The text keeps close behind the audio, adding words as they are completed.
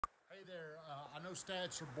I know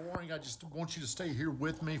stats are boring. I just want you to stay here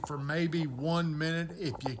with me for maybe 1 minute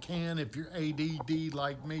if you can. If you're ADD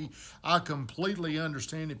like me, I completely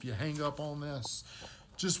understand if you hang up on this.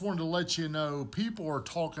 Just wanted to let you know, people are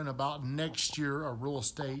talking about next year a real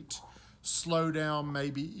estate slowdown,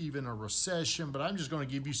 maybe even a recession, but I'm just going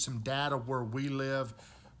to give you some data where we live.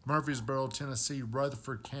 Murfreesboro, Tennessee,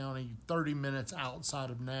 Rutherford County, 30 minutes outside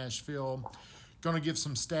of Nashville. Going to give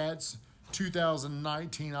some stats.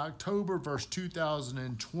 2019 October versus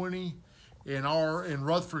 2020 in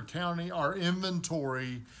Rutherford County. Our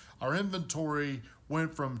inventory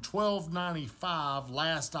went from $1,295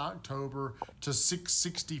 last October to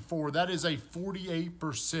 $664. That is a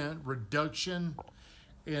 48% reduction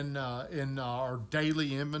in our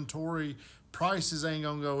daily inventory. Prices ain't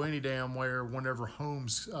gonna go any damn where whenever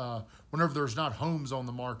there's not homes on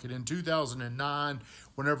the market. In 2009,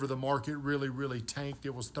 whenever the market really tanked,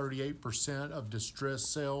 it was 38% of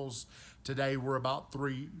distressed sales. Today we're about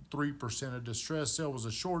 3% of distressed sale was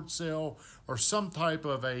a short sale or some type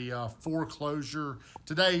of a foreclosure.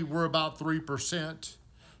 Today we're about 3%.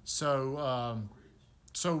 So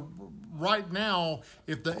right now,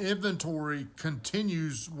 if the inventory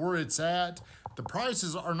continues where it's at, the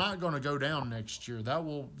prices are not going to go down next year.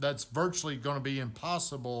 That's virtually going to be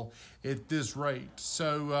impossible at this rate.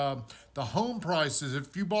 So the home prices,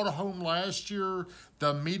 if you bought a home last year,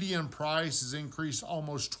 the median price has increased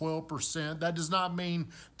almost 12%. That does not mean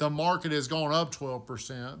the market has gone up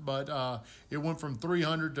 12%, but it went from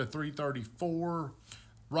 300 to 334.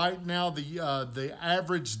 Right now, the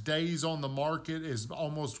average days on the market is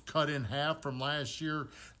almost cut in half from last year.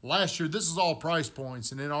 Last year, this is all price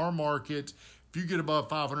points, and in our market, if you get above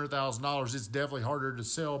 $500,000, it's definitely harder to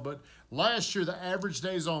sell. But last year, the average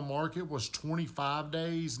days on market was 25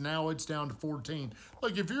 days. Now it's down to 14.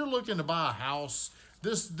 Look, if you're looking to buy a house,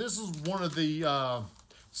 this is one of the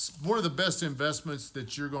best investments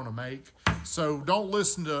that you're going to make. So don't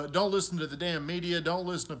listen to the damn media. Don't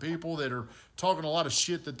listen to people that are talking a lot of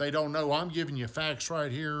shit that they don't know. I'm giving you facts right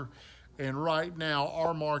here. And right now,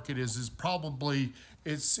 our market is probably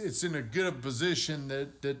it's in a good position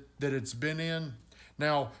that it's been in.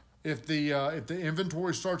 Now, if the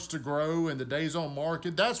inventory starts to grow and the days on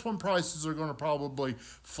market, that's when prices are going to probably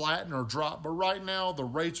flatten or drop. But right now, the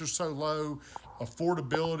rates are so low,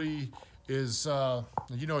 affordability is,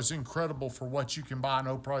 it's incredible for what you can buy. I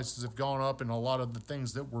know prices have gone up and a lot of the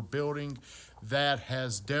things that we're building, that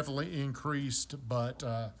has definitely increased, but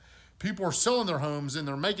people are selling their homes and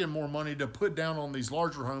they're making more money to put down on these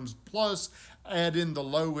larger homes. Plus, add in the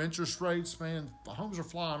low interest rates, man, the homes are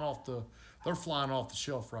flying off the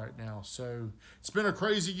shelf right now. So it's been a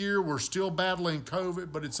crazy year. We're still battling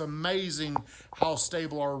COVID, but it's amazing how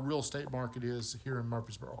stable our real estate market is here in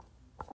Murfreesboro.